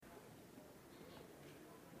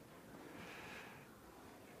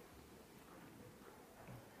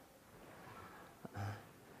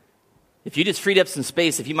If you just freed up some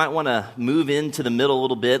space, if you might want to move into the middle a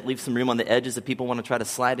little bit, leave some room on the edges if people want to try to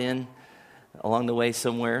slide in along the way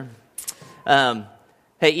somewhere. Hey,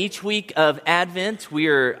 each week of Advent, we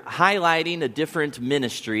are highlighting a different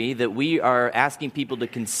ministry that we are asking people to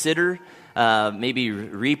consider, maybe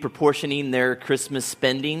reproportioning their Christmas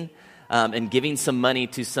spending and giving some money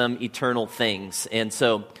to some eternal things. And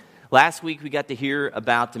so last week we got to hear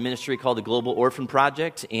about the ministry called the Global Orphan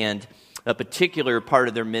Project and a particular part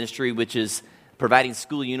of their ministry, which is providing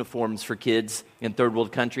school uniforms for kids in third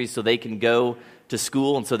world countries so they can go to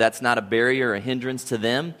school, and so that's not a barrier or a hindrance to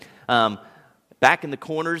them. Back in the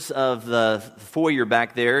corners of the foyer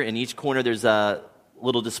back there, in each corner there's a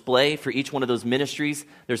little display for each one of those ministries.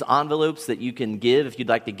 There's envelopes that you can give if you'd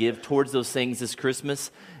like to give towards those things this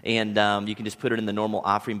Christmas, and you can just put it in the normal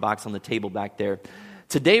offering box on the table back there.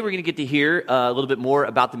 Today we're going to get to hear a little bit more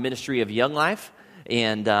about the ministry of Young Life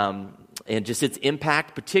and just its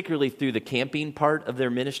impact, particularly through the camping part of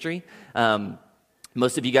their ministry.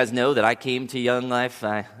 Most of you guys know that I came to Young Life.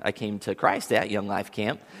 I came to Christ at Young Life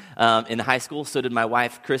Camp in high school. So did my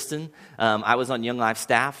wife, Kristen. I was on Young Life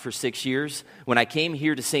staff for 6 years. When I came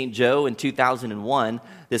here to St. Joe in 2001,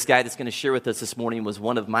 this guy that's going to share with us this morning was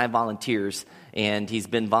one of my volunteers, and he's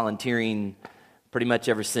been volunteering pretty much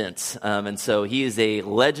ever since. And so he is a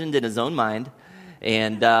legend in his own mind.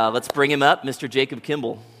 And let's bring him up, Mr. Jacob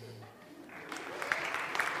Kimball.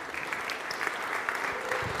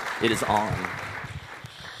 It is on.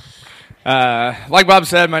 Like Bob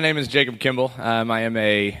said, my name is Jacob Kimball. I am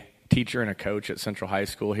a teacher and a coach at Central High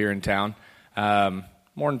School here in town.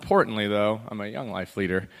 More importantly, though, I'm a Young Life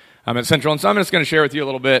leader at Central. And so I'm just going to share with you a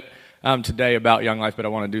little bit today about Young Life, but I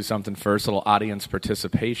want to do something first, a little audience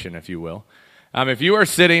participation, if you will. If you are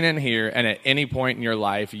sitting in here and at any point in your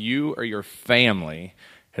life, you or your family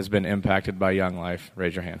has been impacted by Young Life,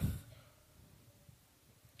 raise your hand.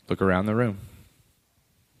 Look around the room.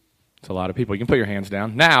 It's a lot of people. You can put your hands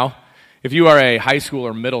down. Now, if you are a high school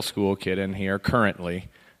or middle school kid in here currently,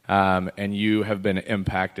 and you have been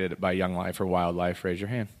impacted by Young Life or Wildlife, raise your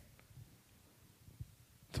hand.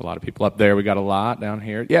 It's a lot of people up there. We got a lot down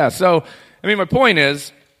here. Yeah, so, my point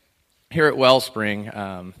is, here at Wellspring,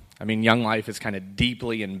 Young Life is kind of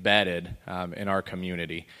deeply embedded in our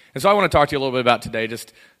community. And so I want to talk to you a little bit about today,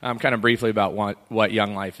 just kind of briefly about what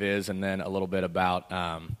Young Life is, and then a little bit about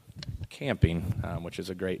camping, which is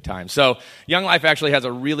a great time. So Young Life actually has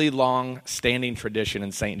a really long-standing tradition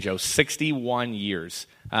in St. Joe, 61 years.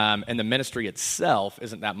 And the ministry itself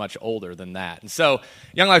isn't that much older than that. And so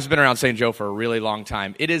Young Life's been around St. Joe for a really long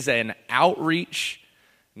time. It is an outreach,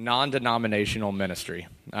 non-denominational ministry.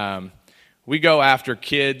 We go after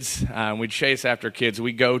kids. We chase after kids.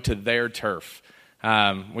 We go to their turf.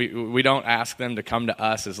 We don't ask them to come to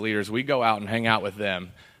us as leaders. We go out and hang out with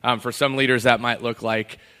them. For some leaders, that might look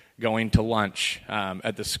like going to lunch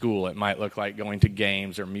at the school. It might look like going to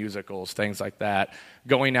games or musicals, things like that.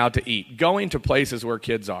 Going out to eat. Going to places where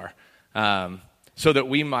kids are so that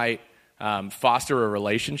we might foster a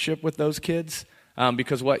relationship with those kids.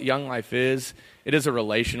 Because what Young Life is, it is a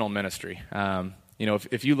relational ministry.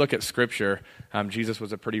 If you look at Scripture, Jesus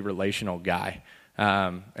was a pretty relational guy.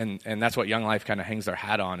 And that's what Young Life kind of hangs their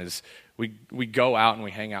hat on is we go out and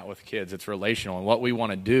we hang out with kids. It's relational. And what we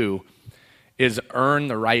want to do is earn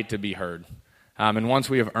the right to be heard. And once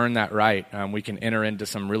we have earned that right, we can enter into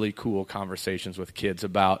some really cool conversations with kids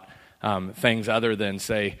about things other than,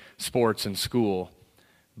 say, sports and school,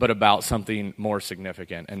 but about something more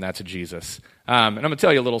significant, and that's Jesus. And I'm going to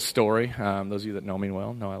tell you a little story. Those of you that know me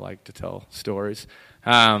well know I like to tell stories.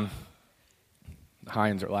 Hines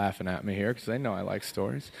are laughing at me here because they know I like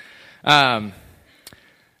stories. So I'm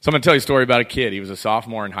going to tell you a story about a kid. He was a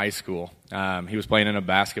sophomore in high school. He was playing in a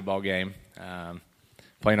basketball game,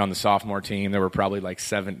 playing on the sophomore team. There were probably like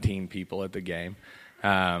 17 people at the game.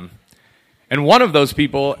 And one of those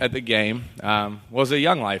people at the game was a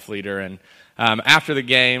Young Life leader. And after the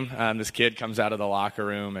game, this kid comes out of the locker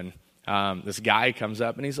room, and this guy comes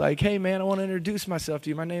up, and he's like, "Hey, man, I want to introduce myself to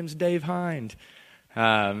you. My name's Dave Hind."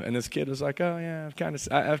 And this kid was like, "Oh, yeah,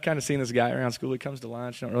 I've kind of seen this guy around school. He comes to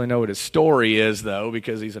lunch. I don't really know what his story is, though,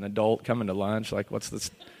 because he's an adult coming to lunch. Like, what's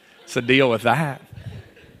the deal with that?"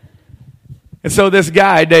 And so this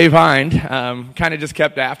guy, Dave Hind, kind of just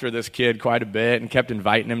kept after this kid quite a bit and kept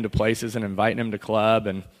inviting him to places and inviting him to club.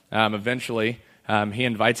 And eventually, he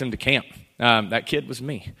invites him to we That kid was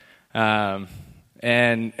me. And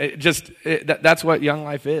that's what Young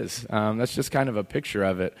Life is. That's just kind of a picture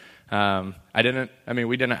of it. We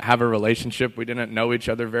didn't have a relationship. We didn't know each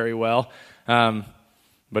other very well.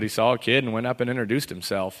 But he saw a kid and went up and introduced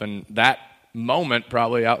himself. And that moment,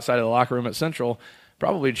 probably outside of the locker room at Central,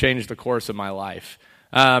 probably changed the course of my life.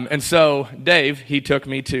 And so Dave, he took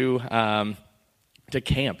me to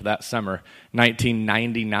camp that summer,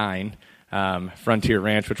 1999, Frontier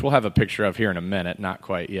Ranch, which we'll have a picture of here in a minute, not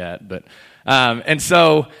quite yet. But and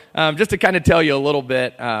so just to kind of tell you a little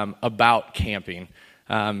bit about camping,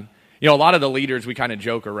 a lot of the leaders, we kind of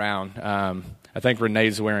joke around. I think Renee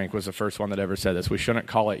Zweringk was the first one that ever said this. We shouldn't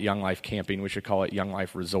call it Young Life Camping. We should call it Young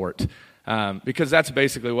Life Resort. Because that's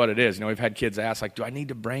basically what it is. We've had kids ask, like, do I need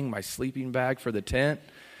to bring my sleeping bag for the tent?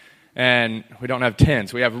 And we don't have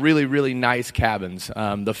tents. We have really, really nice cabins.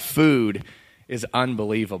 The food is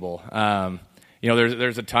unbelievable.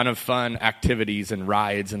 There's a ton of fun activities and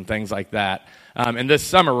rides and things like that. And this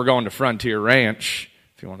summer, we're going to Frontier Ranch.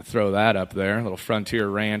 If you want to throw that up there, a little Frontier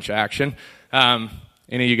Ranch action.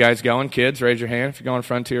 Any of you guys going? Kids, raise your hand if you're going to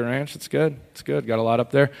Frontier Ranch. It's good. It's good. Got a lot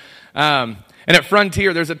up there. And at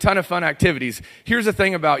Frontier, there's a ton of fun activities. Here's the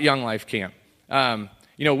thing about Young Life Camp.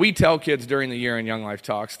 We tell kids during the year in Young Life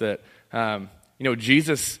Talks that,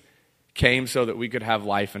 Jesus came so that we could have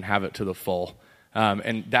life and have it to the full.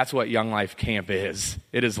 And that's what Young Life Camp is.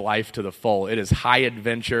 It is life to the full. It is high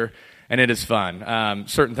adventure, and it is fun.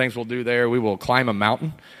 Certain things we'll do there. We will climb a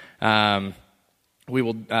mountain. We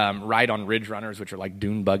will ride on ridge runners, which are like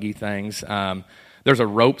dune buggy things. There's a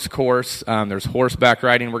ropes course. There's horseback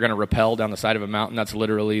riding. We're going to rappel down the side of a mountain. That's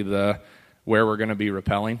literally where we're going to be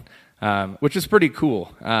rappelling, which is pretty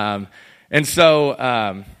cool. And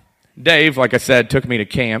so Dave, like I said, took me to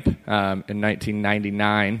camp in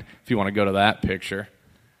 1999, if you want to go to that picture.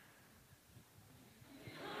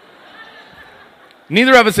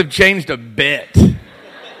 Neither of us have changed a bit.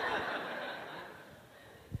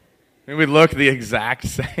 We look the exact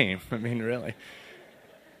same. Really.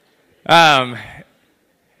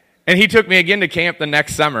 And he took me again to camp the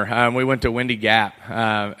next summer. We went to Windy Gap,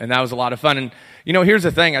 and that was a lot of fun. And here's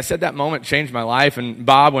the thing: I said that moment changed my life. And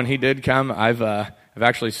Bob, when he did come, I've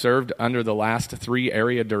actually served under the last 3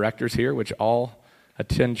 area directors here, which all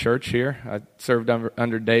attend church here. I served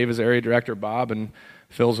under Dave as area director, Bob, and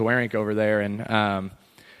Phil Zweringk over there, and.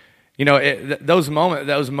 Those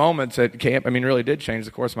moments at camp, really did change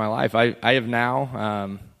the course of my life. I have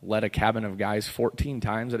now led a cabin of guys 14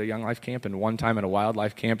 times at a Young Life camp and 1 time at a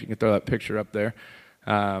wildlife camp. You can throw that picture up there.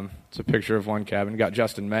 It's a picture of one cabin. Got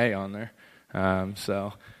Justin May on there,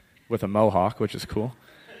 with a mohawk, which is cool.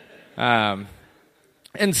 And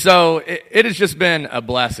so it has just been a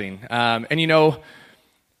blessing.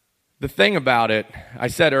 The thing about it, I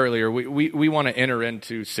said earlier, we want to enter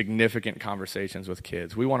into significant conversations with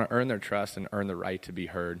kids. We want to earn their trust and earn the right to be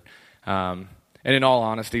heard. And in all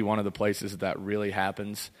honesty, one of the places that really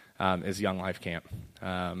happens is Young Life Camp.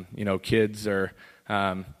 Kids are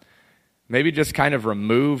maybe just kind of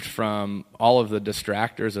removed from all of the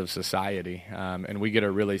distractors of society, and we get to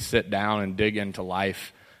really sit down and dig into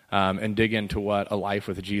life and dig into what a life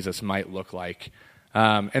with Jesus might look like.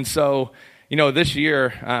 And so... this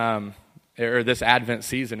year, or this Advent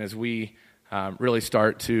season, as we really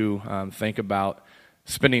start to think about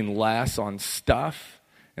spending less on stuff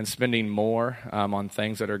and spending more on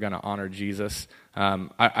things that are going to honor Jesus,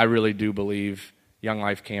 I really do believe Young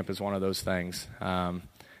Life Camp is one of those things.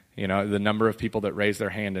 The number of people that raised their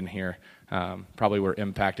hand in here probably were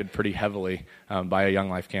impacted pretty heavily by a Young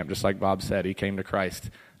Life Camp. Just like Bob said, he came to Christ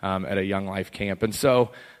at a Young Life Camp. And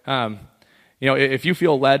so... if you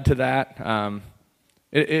feel led to that,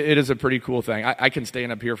 it is a pretty cool thing. I can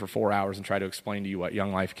stand up here for 4 hours and try to explain to you what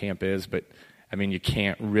Young Life Camp is, but, you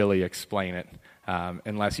can't really explain it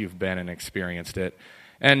unless you've been and experienced it.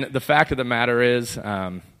 And the fact of the matter is,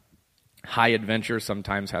 high adventure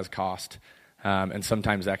sometimes has cost, and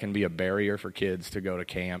sometimes that can be a barrier for kids to go to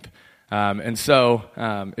camp. And so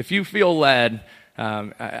if you feel led,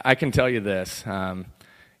 I can tell you this.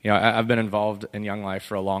 I've been involved in Young Life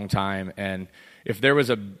for a long time, and if there was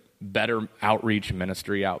a better outreach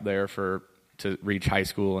ministry out there to reach high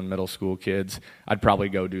school and middle school kids, I'd probably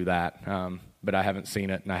go do that. But I haven't seen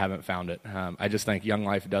it, and I haven't found it. I just think Young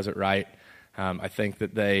Life does it right. I think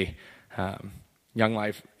that Young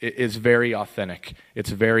Life is very authentic. It's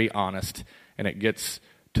very honest, and it gets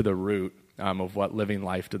to the root of what living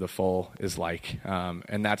life to the full is like,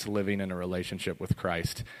 and that's living in a relationship with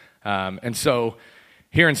Christ. And so...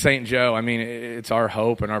 here in St. Joe, it's our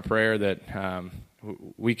hope and our prayer that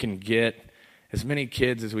we can get as many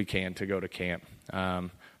kids as we can to go to camp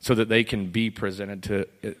so that they can be presented to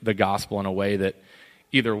the gospel in a way that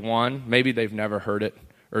either 1, maybe they've never heard it,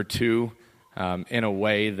 or 2, in a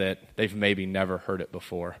way that they've maybe never heard it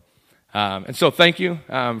before. And so thank you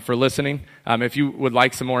for listening. If you would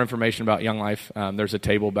like some more information about Young Life, there's a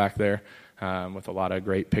table back there with a lot of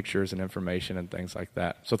great pictures and information and things like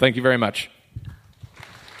that. So thank you very much.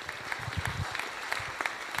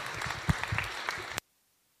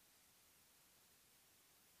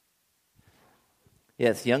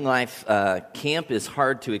 Yes, Young Life Camp is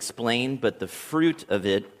hard to explain, but the fruit of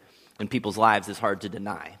it in people's lives is hard to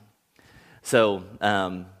deny. So,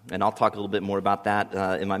 and I'll talk a little bit more about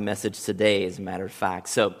that in my message today, as a matter of fact.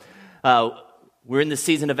 So, we're in the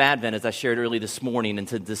season of Advent, as I shared early this morning, and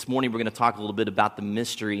this morning we're going to talk a little bit about the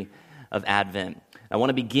mystery of Advent. I want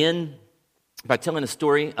to begin by telling a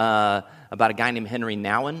story about a guy named Henry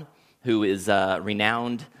Nouwen, who is a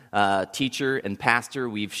renowned teacher and pastor.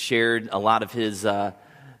 We've shared a lot of his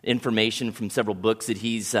information from several books that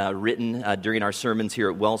he's written during our sermons here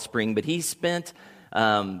at Wellspring, but he spent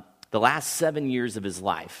the last 7 years of his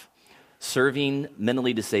life serving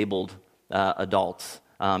mentally disabled adults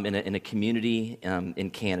in a community in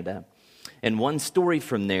Canada. And one story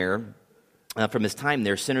from there, from his time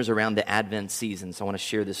there, centers around the Advent season, so I want to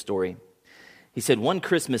share this story. He said, one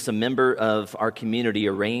Christmas, a member of our community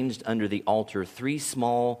arranged under the altar 3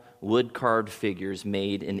 small wood-carved figures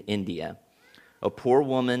made in India, a poor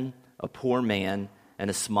woman, a poor man, and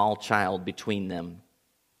a small child between them.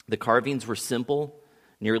 The carvings were simple,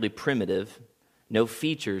 nearly primitive, no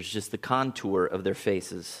features, just the contour of their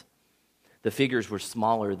faces. The figures were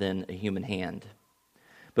smaller than a human hand.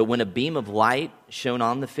 But when a beam of light shone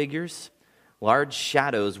on the figures, large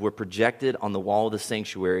shadows were projected on the wall of the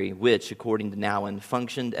sanctuary, which, according to Nouwen,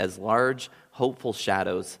 functioned as large, hopeful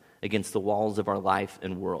shadows against the walls of our life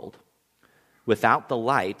and world. Without the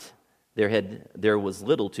light, there was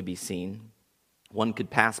little to be seen. One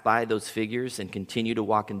could pass by those figures and continue to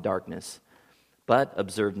walk in darkness. But,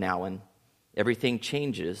 observed Nouwen, everything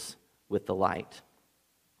changes with the light.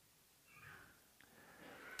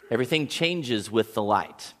 Everything changes with the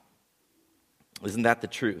light. Isn't that the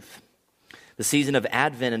truth? The season of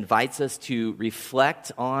Advent invites us to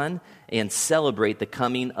reflect on and celebrate the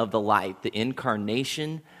coming of the light, the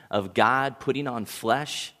incarnation of God putting on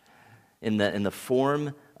flesh in the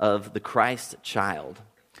form of the Christ child.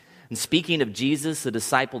 And speaking of Jesus, the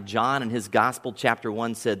disciple John in his Gospel, chapter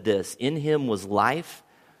 1, said this, "In him was life,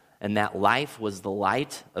 and that life was the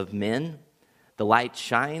light of men. The light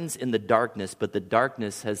shines in the darkness, but the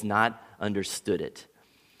darkness has not understood it."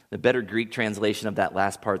 The better Greek translation of that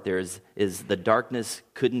last part there is the darkness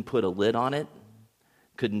couldn't put a lid on it,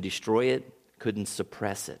 couldn't destroy it, couldn't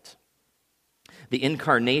suppress it. The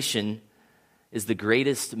incarnation is the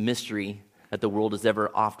greatest mystery that the world has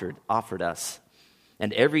ever offered us.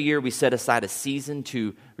 And every year we set aside a season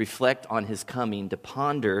to reflect on his coming, to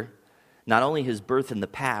ponder not only his birth in the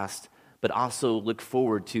past, but also look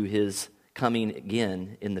forward to his coming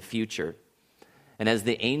again in the future. And as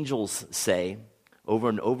the angels say over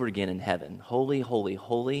and over again in heaven, "Holy, holy,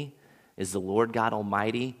 holy is the Lord God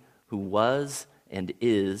Almighty, who was and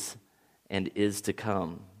is to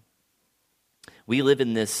come." We live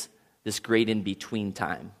in this great in-between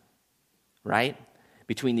time, right?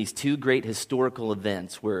 Between these 2 great historical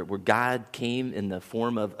events where God came in the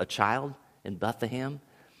form of a child in Bethlehem,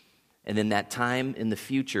 and then that time in the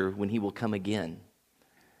future when he will come again.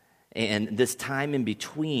 And this time in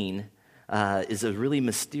between is a really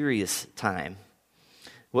mysterious time.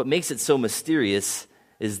 What makes it so mysterious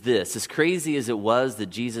is this. As crazy as it was that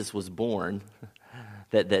Jesus was born,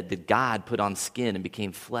 that God put on skin and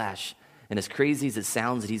became flesh, and as crazy as it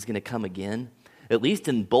sounds that he's going to come again, at least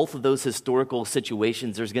in both of those historical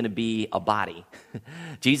situations, there's going to be a body.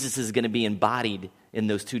 Jesus is going to be embodied in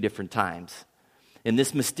those 2 different times. In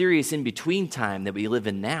this mysterious in-between time that we live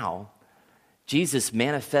in now, Jesus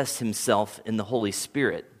manifests himself in the Holy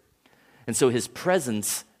Spirit. And so his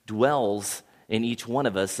presence dwells in each one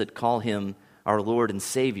of us that call him our Lord and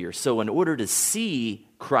Savior. So in order to see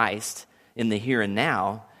Christ in the here and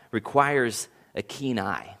now requires a keen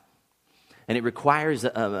eye. And it requires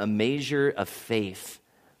a measure of faith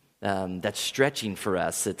that's stretching for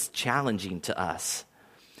us, that's challenging to us.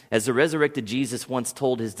 As the resurrected Jesus once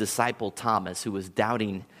told his disciple Thomas, who was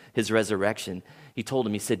doubting his resurrection, he told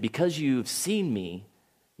him, he said, "Because you've seen me,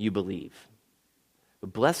 you believe.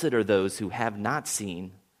 But blessed are those who have not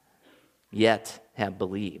seen, yet have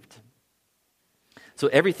believed." So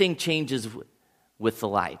everything changes with the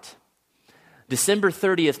light. December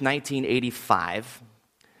 30th, 1985,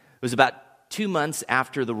 it was about 2 months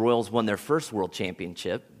after the Royals won their first world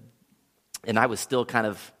championship, and I was still kind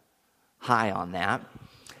of high on that.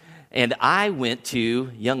 And I went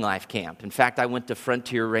to Young Life Camp. In fact, I went to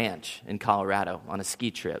Frontier Ranch in Colorado on a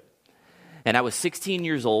ski trip. And I was 16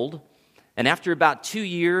 years old. And after about 2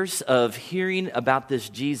 years of hearing about this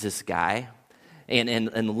Jesus guy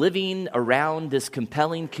and living around this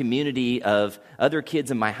compelling community of other kids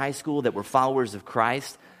in my high school that were followers of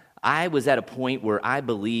Christ, I was at a point where I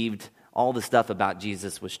believed all the stuff about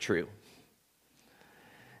Jesus was true.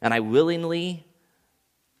 And I willingly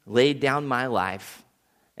laid down my life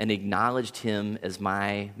and acknowledged him as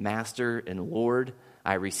my master and Lord.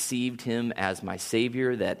 I received him as my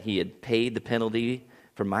Savior, that he had paid the penalty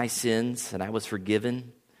for my sins, and I was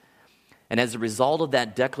forgiven. And as a result of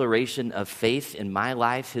that declaration of faith in my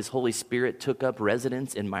life, his Holy Spirit took up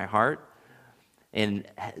residence in my heart and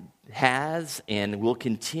has and will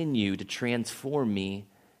continue to transform me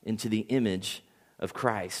into the image of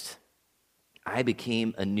Christ. I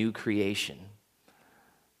became a new creation.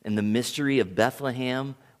 And the mystery of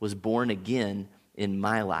Bethlehem was born again in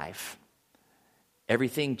my life.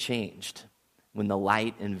 Everything changed when the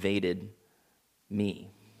light invaded me.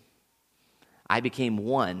 I became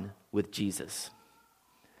one with Jesus.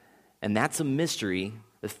 And that's a mystery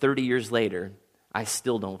that 30 years later, I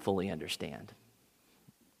still don't fully understand.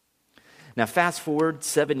 Now, fast forward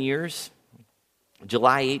 7 years,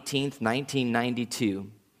 July 18th, 1992,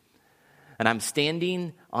 and I'm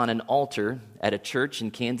standing on an altar at a church in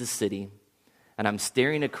Kansas City, and I'm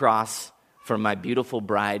staring across from my beautiful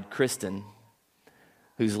bride, Kristen,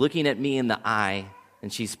 who's looking at me in the eye,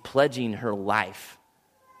 and she's pledging her life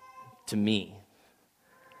to me,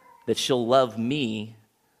 that she'll love me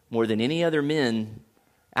more than any other men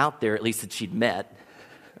out there, at least that she'd met,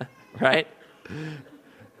 right?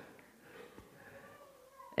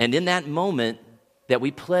 And in that moment that we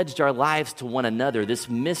pledged our lives to one another, this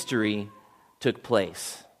mystery took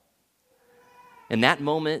place. In that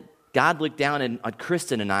moment, God looked down on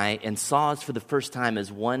Kristen and I and saw us for the first time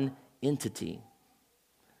as one entity.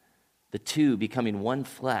 The two becoming one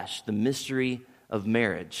flesh, the mystery of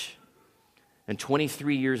marriage. And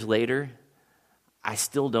 23 years later, I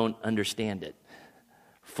still don't understand it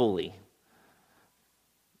fully,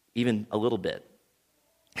 even a little bit.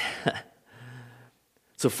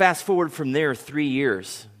 So fast forward from there 3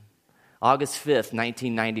 years, August 5th,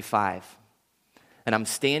 1995, and I'm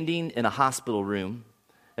standing in a hospital room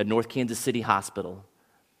at North Kansas City Hospital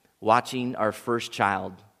watching our first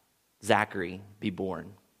child, Zachary, be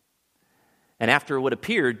born. And after what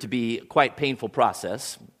appeared to be a quite painful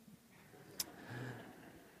process,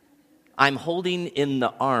 I'm holding in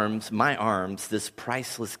my arms, this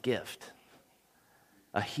priceless gift,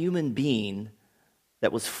 a human being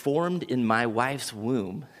that was formed in my wife's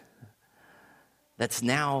womb that's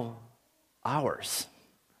now ours.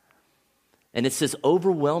 And it's this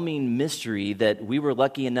overwhelming mystery that we were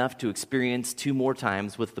lucky enough to experience 2 more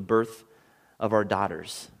times with the birth of our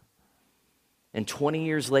daughters. And 20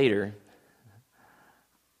 years later,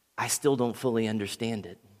 I still don't fully understand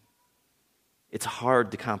it. It's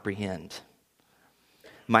hard to comprehend.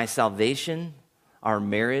 My salvation, our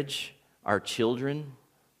marriage, our children,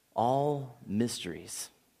 all mysteries.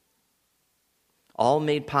 All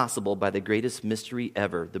made possible by the greatest mystery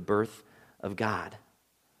ever, the birth of God.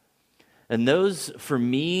 And those, for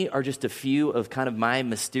me, are just a few of kind of my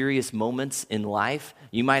mysterious moments in life.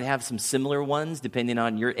 You might have some similar ones depending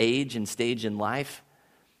on your age and stage in life.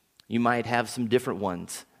 You might have some different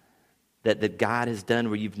ones that God has done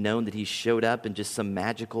where you've known that he showed up in just some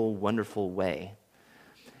magical, wonderful way.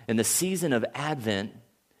 And the season of Advent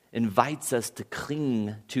invites us to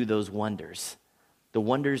cling to those wonders. The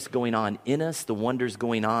wonders going on in us, the wonders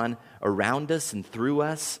going on around us and through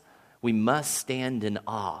us. We must stand in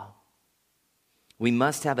awe. We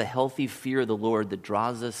must have a healthy fear of the Lord that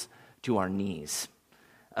draws us to our knees.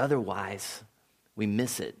 Otherwise, we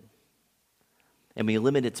miss it. And we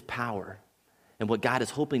limit its power and what God is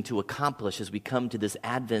hoping to accomplish as we come to this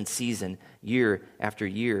Advent season year after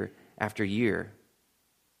year after year.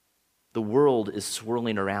 The world is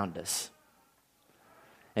swirling around us,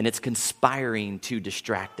 and it's conspiring to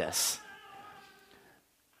distract us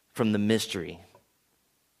from the mystery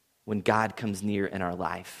when God comes near in our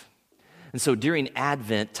life. And so during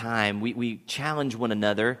Advent time, we challenge one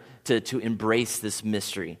another to embrace this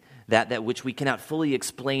mystery, that which we cannot fully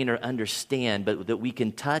explain or understand, but that we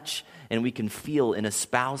can touch and we can feel in a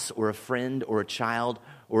spouse or a friend or a child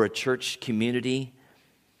or a church community.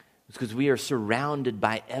 It's because we are surrounded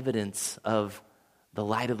by evidence of the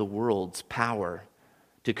light of the world's power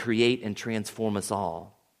to create and transform us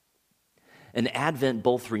all. And Advent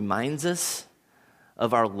both reminds us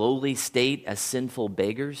of our lowly state as sinful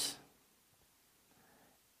beggars,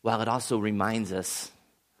 while it also reminds us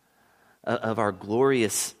of our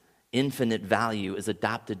glorious, infinite value as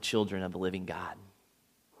adopted children of a living God.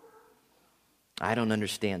 I don't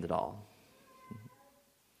understand it all.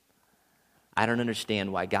 I don't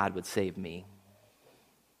understand why God would save me.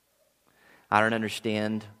 I don't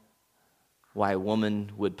understand why a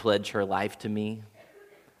woman would pledge her life to me.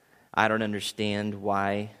 I don't understand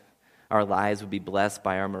why our lives would be blessed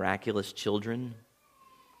by our miraculous children.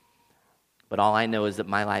 But all I know is that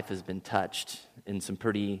my life has been touched in some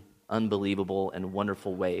pretty unbelievable and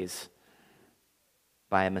wonderful ways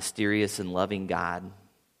by a mysterious and loving God.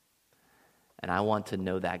 And I want to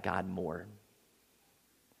know that God more.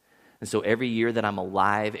 And so every year that I'm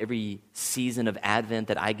alive, every season of Advent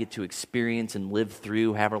that I get to experience and live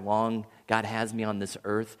through, however long God has me on this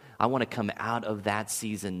earth, I want to come out of that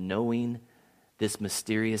season knowing this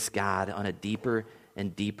mysterious God on a deeper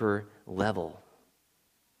and deeper level.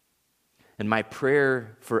 And my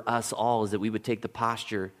prayer for us all is that we would take the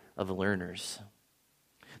posture of learners,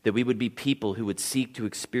 that we would be people who would seek to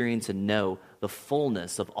experience and know the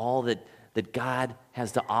fullness of all that God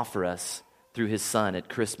has to offer us through his Son at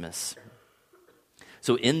Christmas.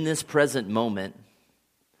 So in this present moment,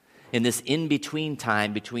 in this in-between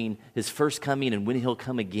time between his first coming and when he'll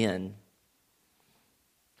come again,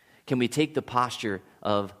 can we take the posture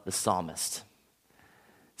of the psalmist?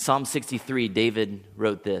 Psalm 63, David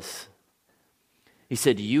wrote this. He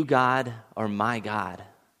said, "You, God, are my God.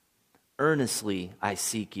 Earnestly I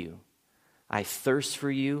seek you. I thirst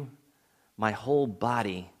for you. My whole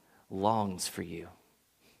body longs for you."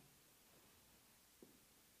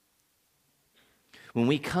 When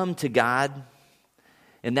we come to God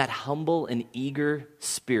in that humble and eager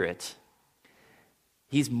spirit,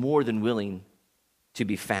 he's more than willing to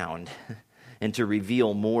be found and to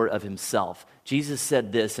reveal more of himself. Jesus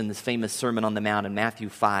said this in this famous Sermon on the Mount in Matthew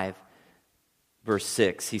 5, verse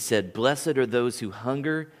 6. He said, "Blessed are those who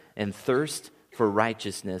hunger and thirst for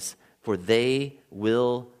righteousness, for they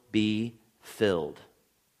will be filled."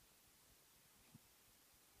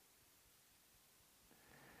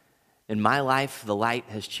 In my life, the light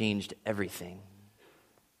has changed everything.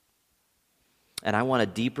 And I want a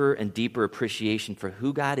deeper and deeper appreciation for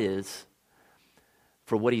who God is,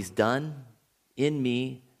 for what he's done in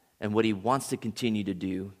me, and what he wants to continue to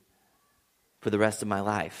do for the rest of my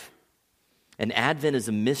life. And Advent is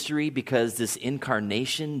a mystery because this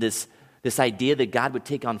incarnation, this idea that God would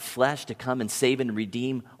take on flesh to come and save and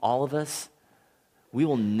redeem all of us, we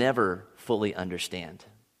will never fully understand.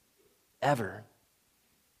 Ever.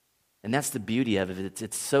 And that's the beauty of it.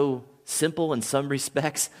 It's so simple in some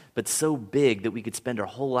respects, but so big that we could spend our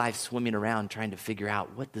whole life swimming around trying to figure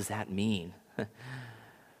out, what does that mean?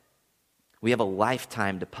 We have a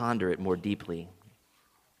lifetime to ponder it more deeply.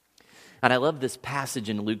 And I love this passage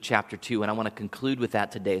in Luke chapter 2, and I want to conclude with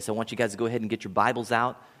that today. So I want you guys to go ahead and get your Bibles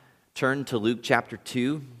out. Turn to Luke chapter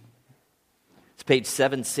 2. It's page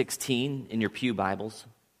 716 in your pew Bibles.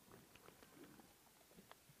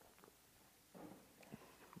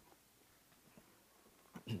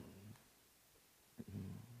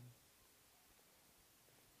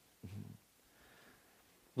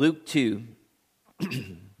 Luke 2,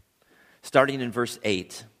 starting in verse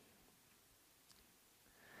 8.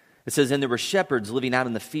 It says, "And there were shepherds living out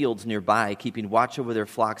in the fields nearby, keeping watch over their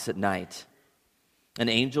flocks at night. An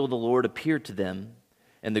angel of the Lord appeared to them,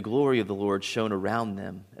 and the glory of the Lord shone around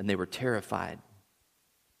them, and they were terrified.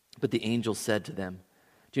 But the angel said to them,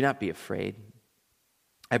 'Do not be afraid.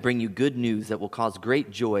 I bring you good news that will cause great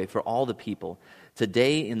joy for all the people.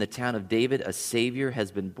 Today in the town of David a Savior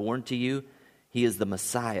has been born to you. He is the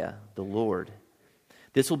Messiah, the Lord.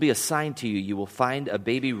 This will be a sign to you. You will find a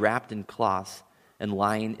baby wrapped in cloths and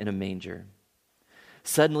lying in a manger.'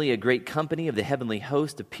 Suddenly a great company of the heavenly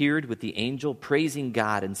host appeared with the angel, praising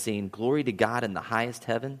God and saying, 'Glory to God in the highest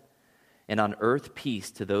heaven, and on earth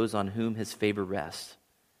peace to those on whom his favor rests.'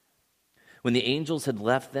 When the angels had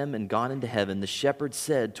left them and gone into heaven, the shepherds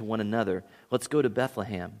said to one another, 'Let's go to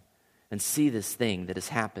Bethlehem and see this thing that has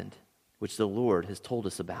happened, which the Lord has told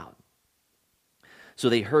us about.' So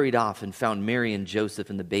they hurried off and found Mary and Joseph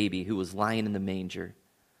and the baby who was lying in the manger.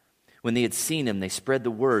 When they had seen him, they spread the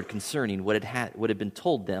word concerning what had been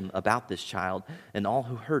told them about this child, and all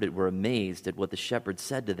who heard it were amazed at what the shepherds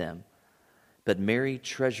said to them. But Mary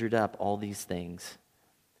treasured up all these things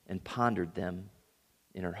and pondered them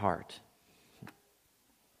in her heart."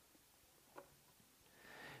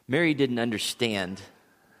 Mary didn't understand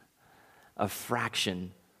a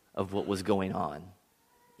fraction of what was going on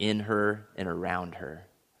in her and around her.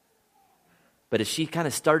 But as she kind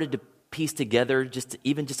of started to piece together just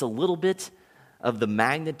a little bit of the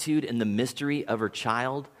magnitude and the mystery of her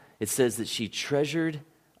child, it says that she treasured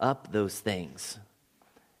up those things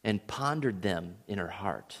and pondered them in her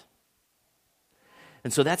heart.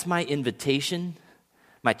 And so that's my invitation,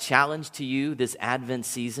 my challenge to you this Advent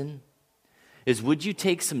season is, would you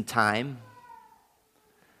take some time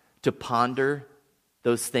to ponder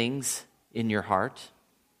those things in your heart?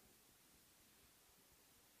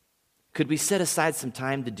 Could we set aside some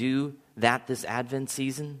time to do that this Advent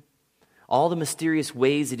season? All the mysterious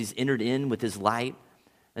ways that he's entered in with his light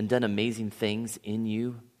and done amazing things in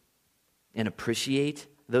you, and appreciate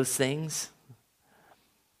those things?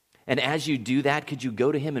 And as you do that, could you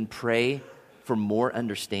go to him and pray for more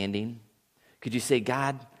understanding? Could you say,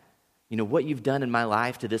 God, what you've done in my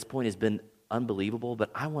life to this point has been unbelievable,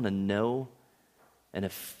 but I want to know and to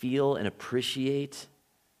feel and appreciate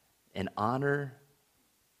and honor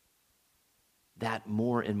that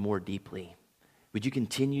more and more deeply. Would you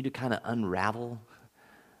continue to kind of unravel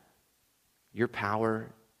your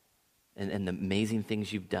power and the amazing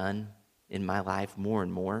things you've done in my life more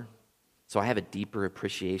and more, so I have a deeper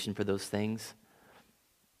appreciation for those things?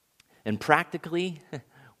 And practically,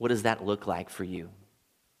 what does that look like for you?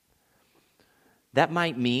 That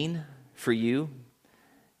might mean for you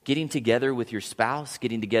getting together with your spouse,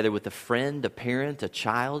 getting together with a friend, a parent, a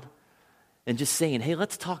child, and just saying, hey,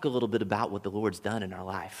 let's talk a little bit about what the Lord's done in our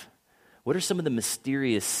life. What are some of the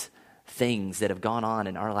mysterious things that have gone on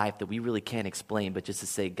in our life that we really can't explain, but just to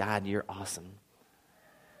say, God, you're awesome.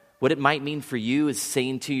 What it might mean for you is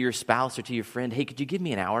saying to your spouse or to your friend, hey, could you give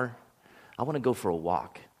me an hour? I want to go for a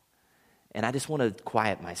walk. And I just want to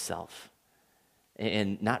quiet myself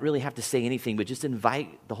and not really have to say anything, but just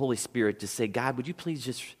invite the Holy Spirit to say, God, would you please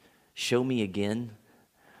just show me again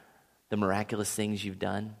the miraculous things you've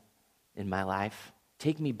done in my life?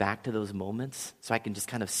 Take me back to those moments so I can just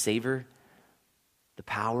kind of savor the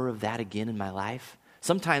power of that again in my life.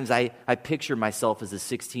 Sometimes I picture myself as a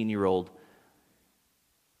 16-year-old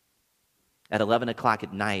at 11 o'clock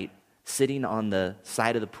at night, sitting on the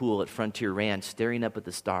side of the pool at Frontier Ranch, staring up at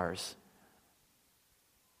the stars,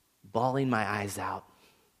 bawling my eyes out,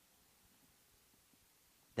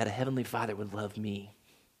 that a Heavenly Father would love me,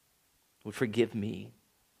 would forgive me,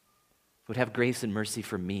 would have grace and mercy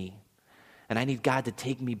for me. And I need God to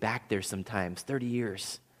take me back there sometimes, 30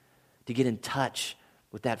 years, to get in touch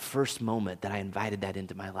with that first moment that I invited that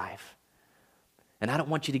into my life. And I don't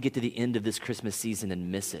want you to get to the end of this Christmas season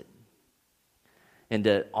and miss it.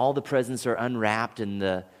 And all the presents are unwrapped and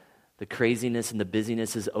the craziness and the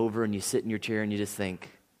busyness is over, and you sit in your chair and you just think,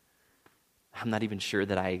 I'm not even sure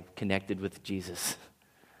that I connected with Jesus.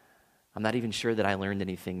 I'm not even sure that I learned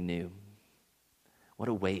anything new. What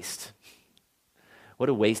a waste. What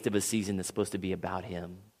a waste of a season that's supposed to be about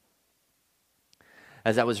him.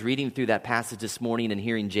 As I was reading through that passage this morning and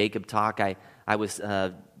hearing Jacob talk,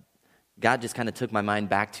 God just kind of took my mind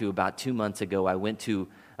back to about 2 months ago. I went to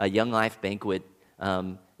a Young Life banquet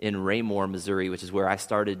in Raymore, Missouri, which is where I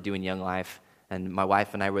started doing Young Life. And my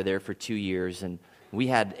wife and I were there for 2 years, and we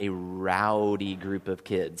had a rowdy group of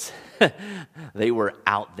kids. They were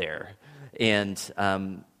out there. And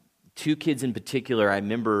 2 kids in particular I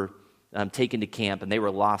remember taken to camp, and they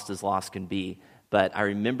were lost as lost can be. But I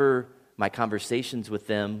remember my conversations with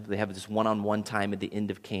them. They have this one-on-one time at the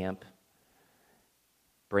end of camp.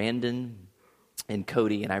 Brandon and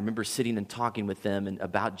Cody, and I remember sitting and talking with them and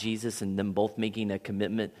about Jesus and them both making a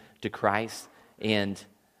commitment to Christ. And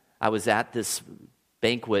I was at this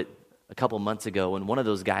banquet a couple months ago, and one of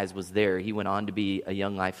those guys was there. He went on to be a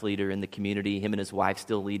Young Life leader in the community. Him and his wife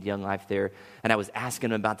still lead Young Life there. And I was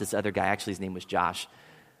asking him about this other guy. Actually, his name was Josh.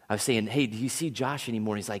 I was saying, hey, do you see Josh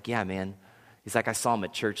anymore? And he's like, yeah, man. He's like, I saw him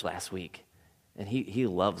at church last week, and he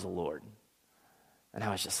loves the Lord. And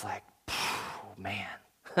I was just like, man.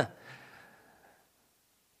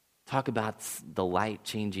 Talk about the light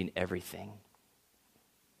changing everything.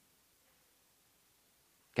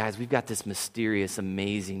 Guys, we've got this mysterious,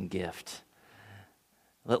 amazing gift.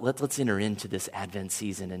 Let's enter into this Advent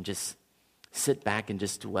season and just sit back and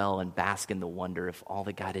just dwell and bask in the wonder of all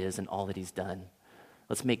that God is and all that he's done.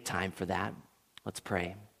 Let's make time for that. Let's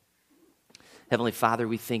pray. Heavenly Father,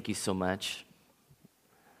 we thank you so much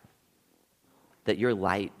that your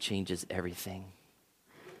light changes everything.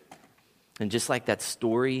 And just like that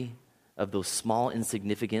story of those small,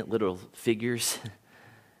 insignificant little figures,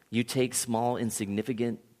 you take small,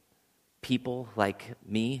 insignificant people like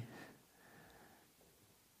me,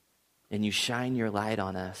 and you shine your light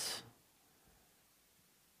on us,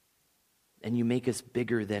 and you make us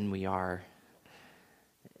bigger than we are,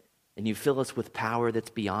 and you fill us with power that's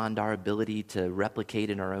beyond our ability to replicate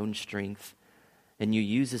in our own strength, and you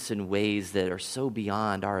use us in ways that are so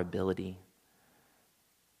beyond our ability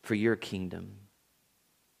for your kingdom.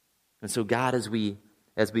 And so, God, as we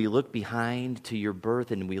look behind to your birth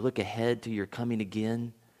and we look ahead to your coming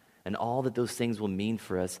again and all that those things will mean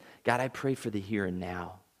for us, God, I pray for the here and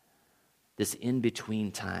now, this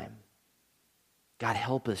in-between time. God,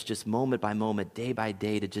 help us just moment by moment, day by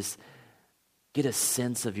day, to just get a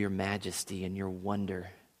sense of your majesty and your wonder.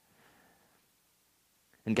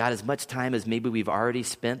 And God, as much time as maybe we've already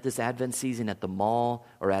spent this Advent season at the mall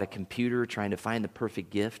or at a computer trying to find the perfect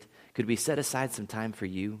gift, could we set aside some time for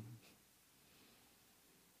you?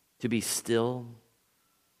 To be still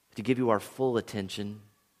to give you our full attention,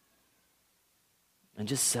 and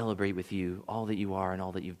just celebrate with you all that you are and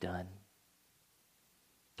all that you've done.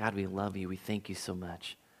 God, we love you. We thank you so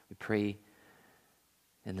much. We pray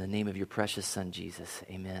in the name of your precious Son, Jesus.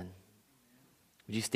 Amen. Would you stand?